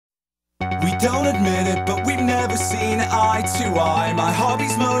don't admit it, but we've never seen eye to eye. My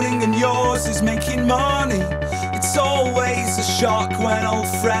hobby's moaning and yours is making money. It's always a shock when old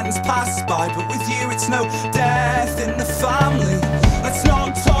friends pass by, but with you it's no death in the family. Let's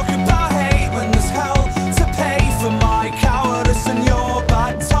not talk about hate when there's hell to pay for my cowardice and your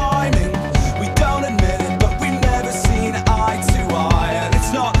bad timing. We don't admit it, but we've never seen eye to eye, and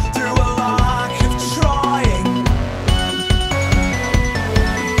it's not through a lack of trying.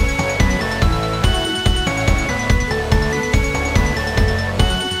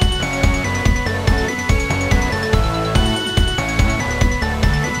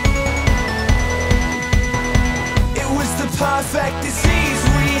 Perfect disease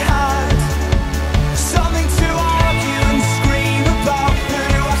we had, something to argue and scream about. Who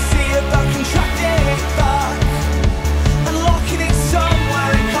do I see about contracting it back and locking it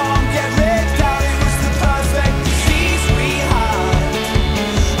somewhere it can't get ripped out? It was the perfect disease we had,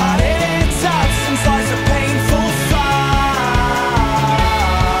 and it had some slice of painful fact.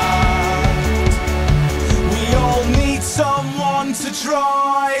 We all need someone to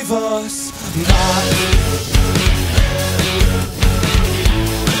drive us mad.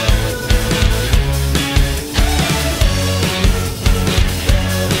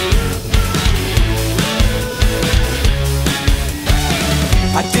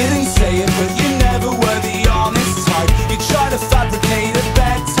 I didn't say it, but you never were the honest type. You try to fabricate a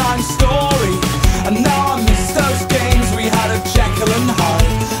bedtime story, and now I miss those games we had of Jekyll and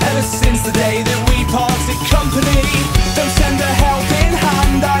Hyde. Ever since the day that we parted company, don't send a helping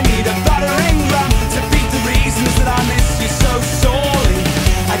hand. I need a battering ram to beat the reasons that I miss you so sorely.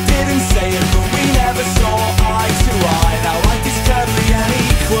 I didn't say it, but we never saw eye to eye. Now life is deadly and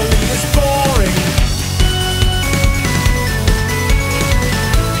equally as boring.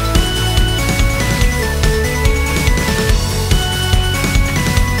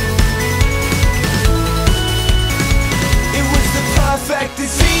 Perfect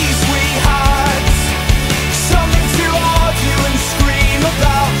disease we had, something to argue and scream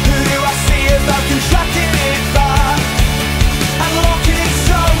about. Who do I see about contracting it back and locking it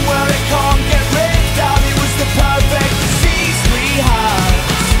somewhere it can't get ripped out? It was the perfect disease we had,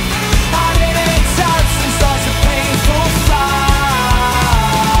 and in it had some sorts of painful facts.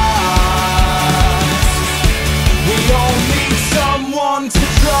 We all need someone to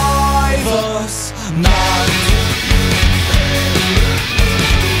drive us mad.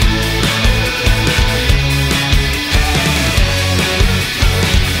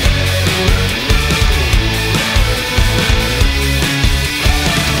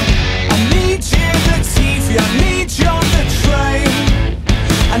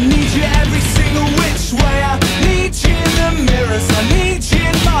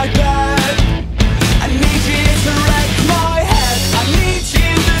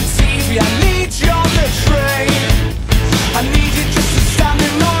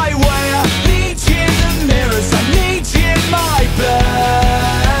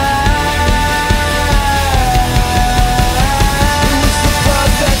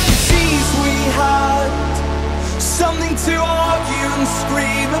 Something to argue and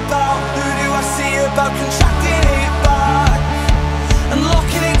scream about. Who do I see about contracting it back and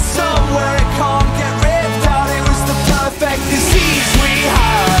locking it somewhere it can't get ripped out? It was the perfect disease we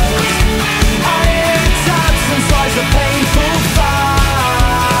had, and it had some slice of painful facts.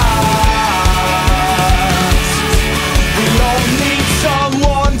 We all need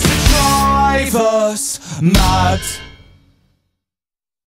someone to drive us mad.